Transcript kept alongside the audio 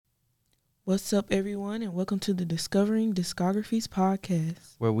What's up, everyone, and welcome to the Discovering Discographies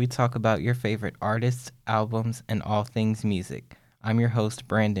podcast. where we talk about your favorite artists, albums, and all things music. I'm your host,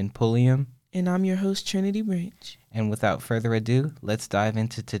 Brandon Pulliam, And I'm your host, Trinity Branch. and without further ado, let's dive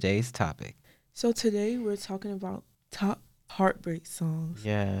into today's topic. So today we're talking about top heartbreak songs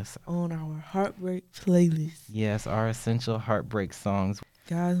Yes, on our Heartbreak playlist. yes, our essential heartbreak songs.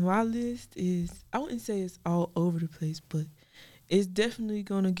 Guys, my list is, I wouldn't say it's all over the place, but it's definitely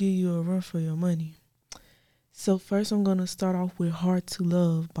going to give you a run for your money. So first I'm going to start off with Hard to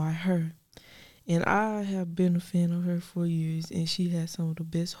Love by her. And I have been a fan of her for years, and she has some of the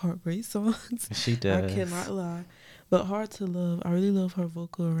best heartbreak songs. She I does. cannot lie. But Hard to Love, I really love her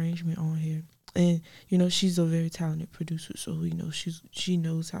vocal arrangement on here. And, she's a very talented producer, so, she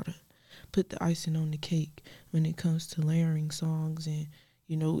knows how to put the icing on the cake when it comes to layering songs and,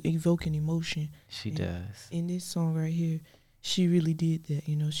 evoking emotion. She And does. in this song right here, she really did that.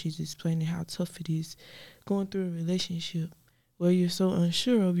 She's explaining how tough it is going through a relationship where you're so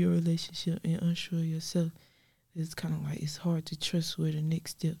unsure of your relationship and unsure of yourself. It's kind of like it's hard to trust where the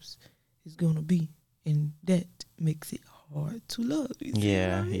next steps is going to be. And that makes it hard to love. You see what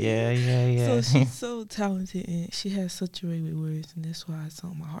I mean? Yeah. So she's so talented and she has such a way with words. And that's why it's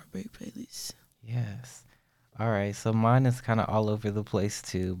on my Heartbreak playlist. Yes. All right, so mine is kind of all over the place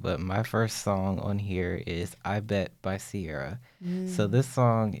too, but my first song on here is I Bet by Sierra. So this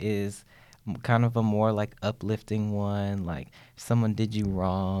song is kind of a more like uplifting one, like if someone did you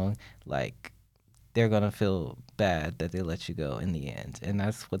wrong, like they're going to feel bad that they let you go in the end. And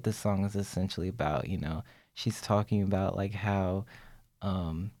that's what this song is essentially about, She's talking about like how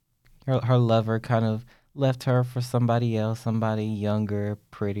her lover kind of left her for somebody else, somebody younger,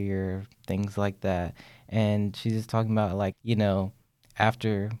 prettier, things like that. And she's just talking about like,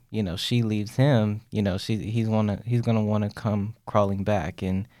 after, she leaves him, he's gonna wanna come crawling back,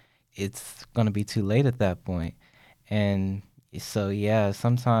 and it's gonna be too late at that point. And so yeah,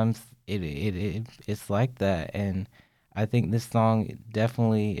 sometimes it's like that. And I think this song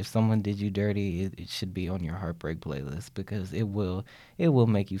definitely, if someone did you dirty, it should be on your heartbreak playlist because it will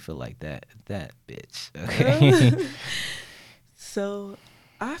make you feel like that bitch. Okay. So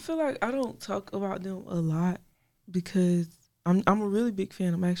I feel like I don't talk about them a lot because I'm a really big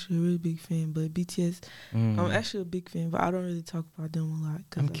fan. I'm actually a really big fan. But BTS, I'm actually a big fan, but I don't really talk about them a lot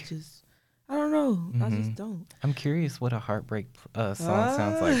because I don't know. I just don't. I'm curious what a heartbreak song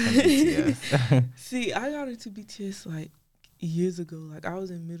sounds like from BTS. See, I got into BTS like years ago. Like I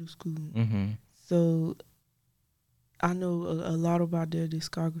was in middle school. Mm-hmm. So I know a lot about their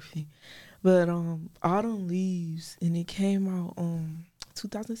discography. But Autumn Leaves, and it came out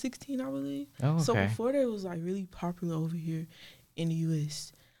 2016, I believe. Oh, okay. So before that, it was like really popular over here in the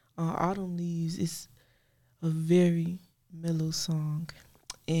U.S. Autumn Leaves is a very mellow song,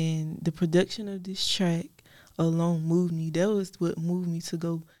 and the production of this track alone moved me. That was what moved me to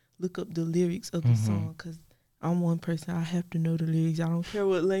go look up the lyrics of the song, because I'm one person, I have to know the lyrics. I don't care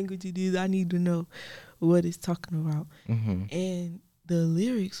what language it is. I need to know what it's talking about. And the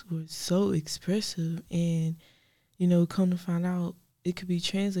lyrics were so expressive, and come to find out, it could be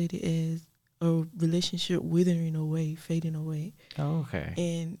translated as a relationship withering away, fading away. Oh, okay.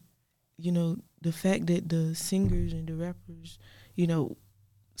 And the fact that the singers and the rappers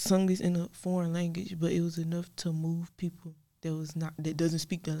sung this in a foreign language, but it was enough to move people that doesn't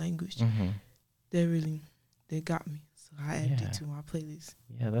speak the language. That got me. So I added it to my playlist.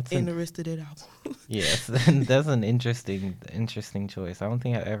 Yeah, the rest of that album. Yes, that's an interesting choice. I don't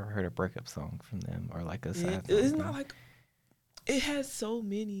think I ever heard a breakup song from them, or like a sad song. It's not like, it has so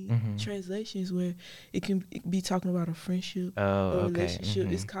many translations where it can be talking about a friendship, a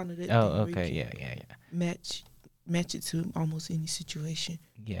relationship. It's kind of that thing. Oh, okay, yeah. Match it to almost any situation.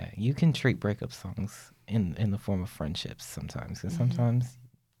 Yeah, you can treat breakup songs in the form of friendships sometimes, because sometimes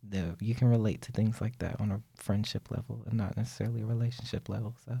you can relate to things like that on a friendship level and not necessarily a relationship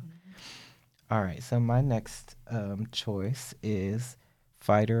level. So, all right. So my next choice is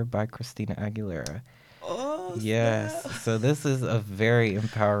 "Fighter" by Christina Aguilera. Oh, yes. snap. So this is a very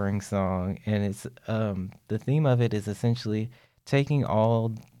empowering song, and it's the theme of it is essentially taking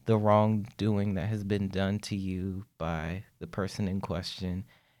all the wrongdoing that has been done to you by the person in question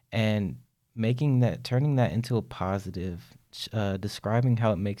and turning that into a positive, describing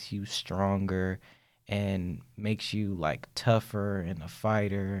how it makes you stronger and makes you like tougher and a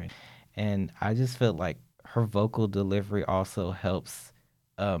fighter. And I just feel like her vocal delivery also helps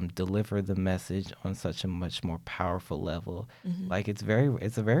deliver the message on such a much more powerful level. Like it's a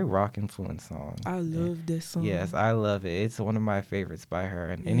very rock influenced song. I love this song. Yes, I love it. It's one of my favorites by her.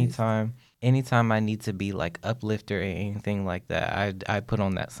 And Yes. anytime I need to be like uplifter or anything like that, I put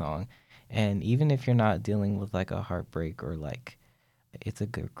on that song. And even if you're not dealing with like a heartbreak or like, it's a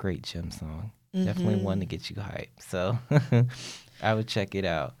good, great gym song. Definitely one to Mm-hmm. get you hyped. So I would check it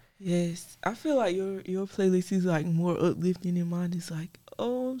out. Yes, I feel like your playlist is like more uplifting than mine. It's like,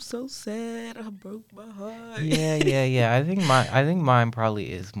 oh, I'm so sad, I broke my heart. Yeah, yeah, yeah. I think mine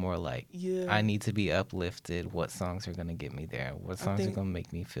probably is more like Yeah, I need to be uplifted. What songs are gonna get me there? What I songs are think gonna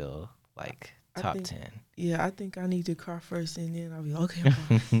make me feel like I top think 10? yeah, I think I need to cry first, and then I'll be okay.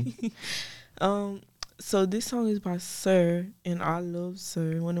 I'm fine. um, so this song is by Sir, and I love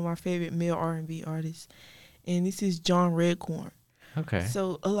Sir, one of my favorite male R&B artists, and this is John Redcorn. Okay.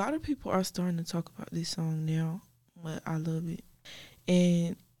 So a lot of people are starting to talk about this song now, but I love it.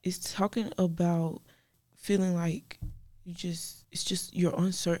 And it's talking about feeling like it's just you're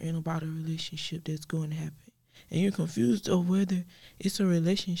uncertain about a relationship that's going to happen. And you're confused of whether it's a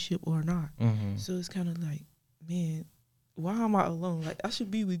relationship or not. Mhm. So it's kind of like, man, why am I alone? Like I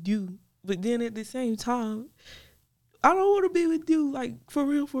should be with you. But then at the same time, I don't want to be with you, like for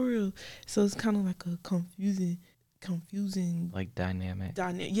real, for real. So it's kind of like a confusing Like dynamic.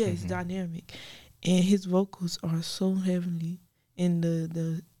 yes, Mhm. dynamic. And his vocals are so heavenly, and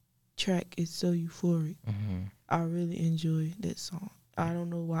the track is so euphoric. Mhm. I really enjoy that song. I don't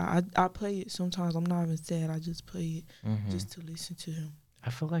know why. I play it sometimes. I'm not even sad. I just play it Mhm. just to listen to him. I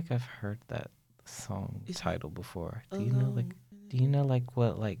feel like I've heard that song It's title before. alone. Do you know like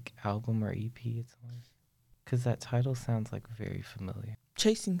what like album or EP it's on? Cuz that title sounds like very familiar.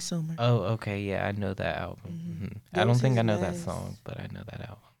 Chasing Summer. Oh, okay. Yeah, I know that album. I That don't was think I his know that last. song, but I know that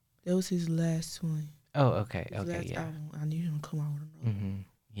album. That was his last one. Oh, okay. His Okay, last yeah. album. I need him to come out with another one.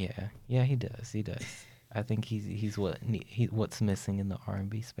 Yeah. Yeah, he does. He does. I think he's what's missing in the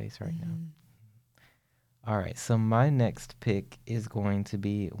R&B space right now. hmm All right. So my next pick is going to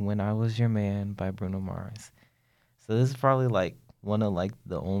be When I Was Your Man by Bruno Mars. So this is probably like one of like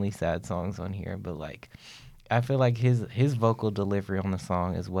the only sad songs on here, but like I feel like his vocal delivery on the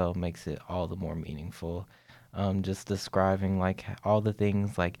song as well makes it all the more meaningful. Just describing like all the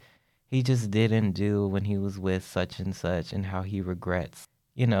things like he just didn't do when he was with such and such, and how he regrets,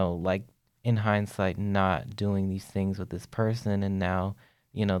 like in hindsight, not doing these things with this person, and now,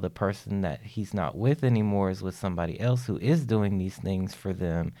 the person that he's not with anymore is with somebody else who is doing these things for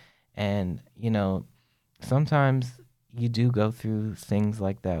them, and sometimes you do go through things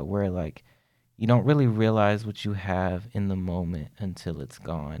like that where like you don't really realize what you have in the moment until it's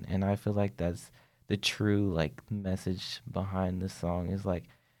gone. And I feel like that's the true like message behind this song is like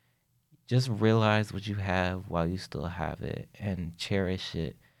just realize what you have while you still have it and cherish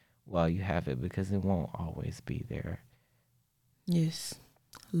it while you have it because it won't always be there. Yes,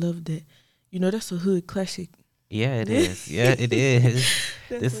 love that. You know that's a hood classic. Yeah, it is. That's Yeah, it is.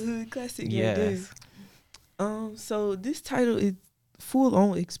 a This hood classic right there. yes. So this title is full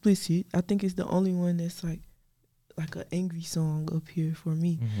on explicit. I think it's the only one that's like an angry song up here for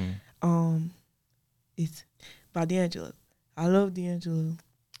me. Mhm. Um, it's by D'Angelo. I love D'Angelo.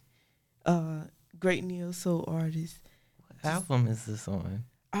 Uh, great neo soul artist. What Just album is this on?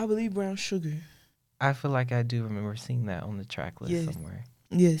 I believe Brown Sugar. I feel like I do remember seeing that on the track list Yes, somewhere.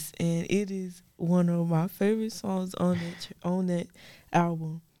 yes, and it is one of my favorite songs on that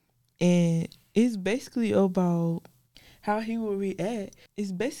album. And it's basically about how he will react.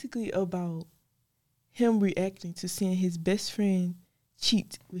 It's basically about him reacting to seeing his best friend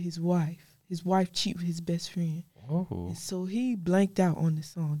cheat with his wife. His wife cheat with his best friend. Oh. And so he blanked out on the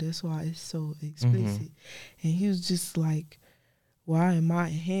song. That's why it's so Mhm. explicit. And he was just like, why am I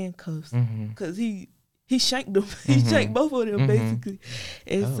in handcuffs? Mhm. Because he shanked them. He shanked Mhm. both of them, Mhm. basically.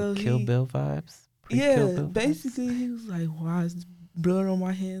 And Oh, so Kill he, Bill vibes. Pre-Kill yeah, Bill vibes. basically he was like, why is blood on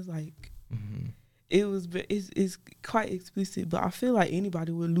my hands? Like, Mhm. it's quite explicit, but I feel like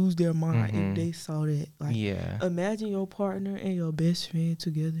anybody would lose their mind if Mhm. they saw that. Like, Yeah. imagine your partner and your best friend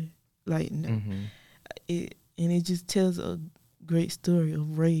together. Like, no, Mhm. it just tells a great story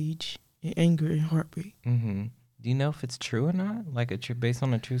of rage and anger and heartbreak. Mhm. Do you know if it's true or not? Like based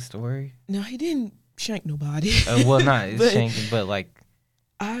on a true story? Now he didn't shank nobody, Well, not it's but shanking, but like.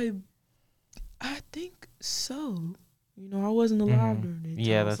 I I think so. You know, I wasn't alive Mhm. during that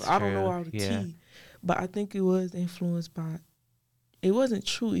Yeah, time, so that's I don't know true. all the Yeah. tea. But I think it was influenced by. It wasn't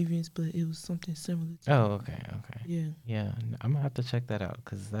true events, but it was something similar to Oh, that. okay. Okay. Yeah, Yeah, I'm gonna have to check that out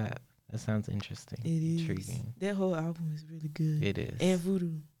because that sounds interesting, it is. intriguing. That whole album is really good. It is. And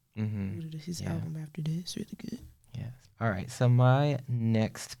Voodoo. Mhm. Voodoo, his Yeah. album after that is really good. Yes. All right. So my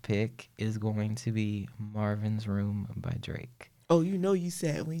next pick is going to be Marvin's Room by Drake. Oh, you know you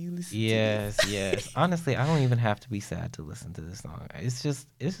sad when you listen to Yes, yes. this. Honestly, I don't even have to be sad to listen to this song. It's just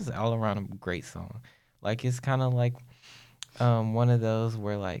all around a great song. Like it's kind of like one of those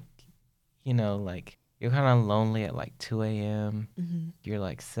where like like you're kind of lonely at like 2 a.m. Mm-hmm. You're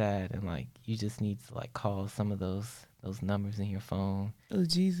like sad and like you just need to like call some of those numbers in your phone. Oh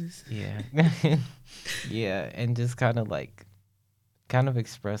Jesus. Yeah. Yeah, and just kind of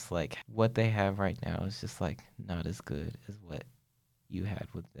express like what they have right now is just like not as good as what you had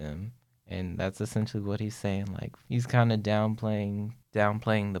with them. And that's essentially what he's saying. Like he's kind of downplaying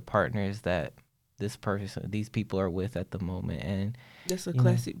the partners that these people are with at the moment. And That's a you know,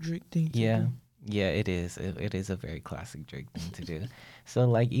 classic Drake thing to yeah, do. yeah, it is. It is a very classic Drake thing to do. So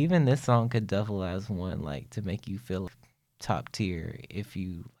like even this song could double as one like to make you feel top tier if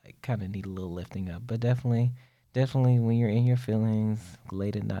you like kind of need a little lifting up. But definitely when you're in your feelings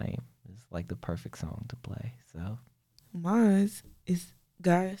late at night, it's like the perfect song to play. So Mine is,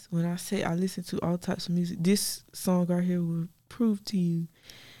 guys, when I say I listen to all types of music, this song right here will prove to you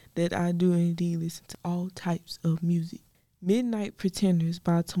that I do indeed listen to all types of music. Midnight Pretenders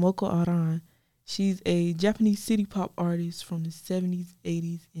by Tomoko Aran. She's a Japanese city pop artist from the 70s,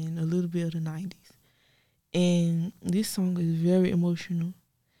 80s, and a little bit of the 90s. And this song is very emotional.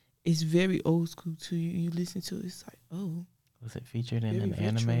 It's very old school too. You listen to it, it's like, oh, was it featured in very an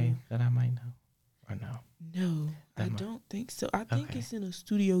retro. anime that I might know? Or no? No, I That might. don't think so. I think Okay. it's in a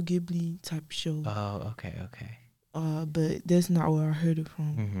Studio Ghibli type show. Oh, okay. But that's not where I heard it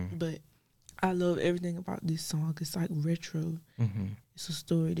from. Mhm. But I love everything about this song. It's like retro. Mhm. It's a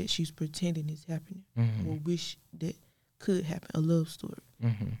story that she's pretending is happening, or Mhm. wish that could happen. A love story.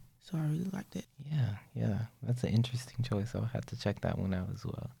 Mhm. So I really like that. Yeah. That's an interesting choice. I'll have to check that one out as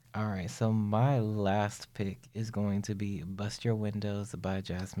well. All right, so my last pick is going to be Bust Your Windows by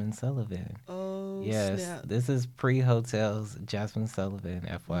Jasmine Sullivan. Oh Yes, snap! this is pre-hotels Jasmine Sullivan,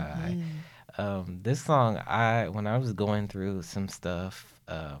 FYI. This song, when I was going through some stuff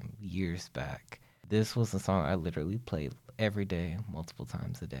years back, this was a song I literally played every day, multiple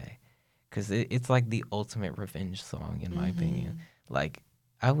times a day, because it's like the ultimate revenge song in my opinion. Like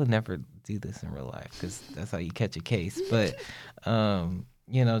I would never do this in real life because that's how you catch a case. But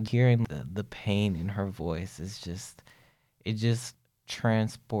hearing the pain in her voice is it just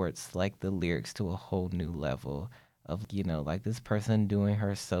transports like the lyrics to a whole new level of like this person doing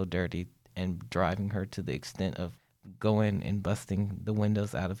her so dirty and driving her to the extent of going and busting the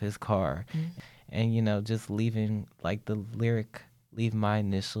windows out of his car and just leaving like the lyric leave my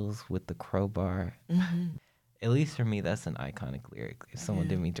initials with the crowbar. At least for me that's an iconic lyric. If someone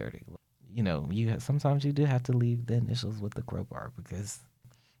Yeah. did me dirty, sometimes you do have to leave the initials with the crowbar because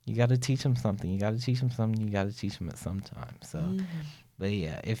you got to teach them something. You got to teach them something. You got to teach them at some time. So, but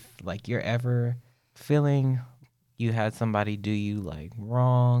yeah, if like you're ever feeling you had somebody do you like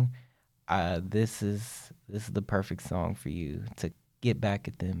wrong, this is the perfect song for you to get back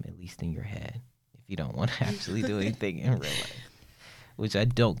at them, at least in your head. If you don't want to actually do anything in real life, which I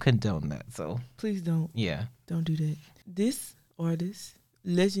don't condone that. So Please don't. yeah. Don't do that. This artist,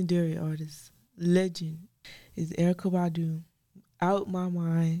 legendary artist, legend, is Erica Badu. Out My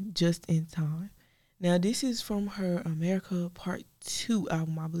Mind, Just in Time. Now, this is from her America Part 2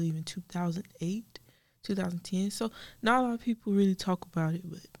 album, I believe, in 2008, 2010. So, not a lot of people really talk about it,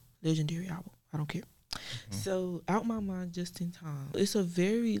 but legendary album. I don't care. So, Out My Mind, Just in Time. It's a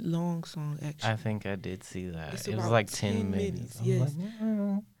very long song, actually. I think I did see that. It's It was about like 10 minutes. I was yes. like,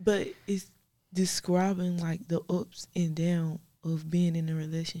 "Mm." But it's describing, like, the ups and downs of being in a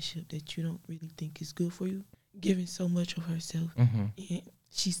relationship that you don't really think is good for you. Giving so much of herself. And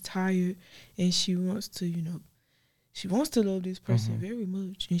she's tired and she wants to, she wants to love this person very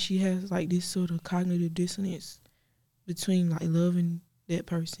much. And she has like this sort of cognitive dissonance between like loving that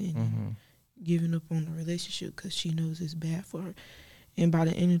person and giving up on the relationship because she knows it's bad for her. And by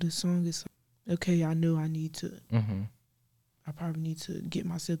the end of the song, it's like, okay, I know I probably need to get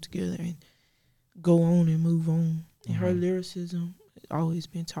myself together and go on and move on. And her lyricism has always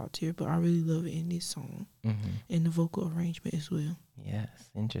been top tier, but I really love it in this song and the vocal arrangement as well. Yes,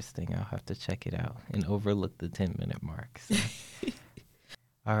 interesting. I'll have to check it out and overlook the 10-minute mark. So.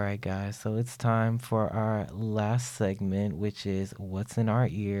 All right, guys. So it's time for our last segment, which is What's in Our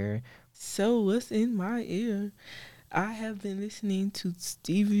Ear. So what's in my ear? I have been listening to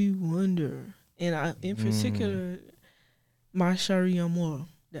Stevie Wonder, and in particular, My Chérie Amour,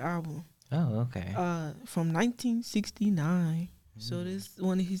 the album. Oh, okay. From 1969. So this is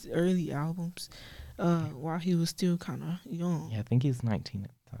one of his early albums. While he was still kind of young. Yeah, I think he was 19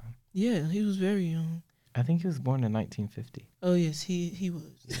 at the time. Yeah, he was very young. I think he was born in 1950. Oh yes, he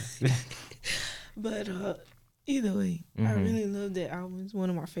was. But either way, I really love that album. It's one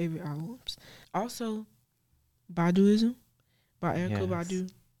of my favorite albums. Also, Baduism by Erica Badu.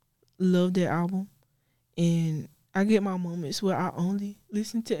 Love that album. And I get my moments where I only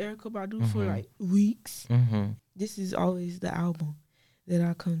listen to Erykah Badu for Mm-hmm. like weeks. Mm-hmm. This is always the album that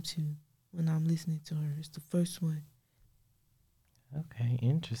I come to when I'm listening to her. It's the first one. Okay,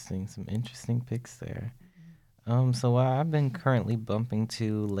 interesting. Some interesting picks there. So what I've been currently bumping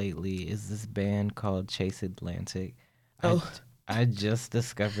to lately is this band called Chase Atlantic. I Oh, I just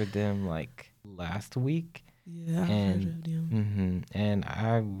discovered them like last week, yeah, I've heard and of them. and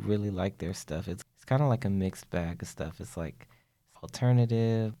I really like their stuff. It's kind of like a mixed bag of stuff. It's like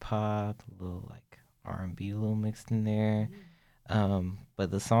alternative pop, a little like R&B, a little mixed in there.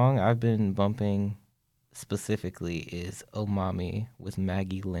 But the song I've been bumping specifically is "Oh Mommy" with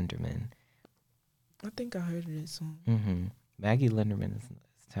Maggie Linderman. I think I heard of that song. Maggie Linderman is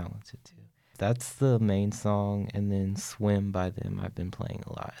talented too. That's the main song, and then "Swim" by them I've been playing a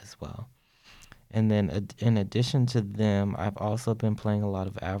lot as well. And then in addition to them, I've also been playing a lot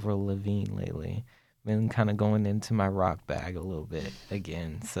of Avril Lavigne lately. Been kind of going into my rock bag a little bit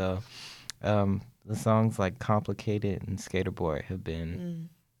again. So the songs like "Complicated" and "Skater Boy" have been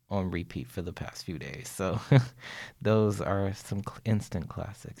on repeat for the past few days. So those are some instant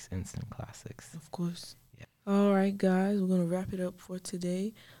classics. Instant classics. Of course. Yeah. All right, guys, we're going to wrap it up for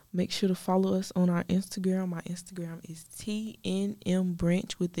today. Make sure to follow us on our Instagram. My Instagram is TNM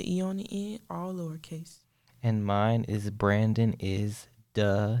Branch with the E on the end, all lowercase. And mine is Brandon is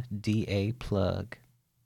DA plug.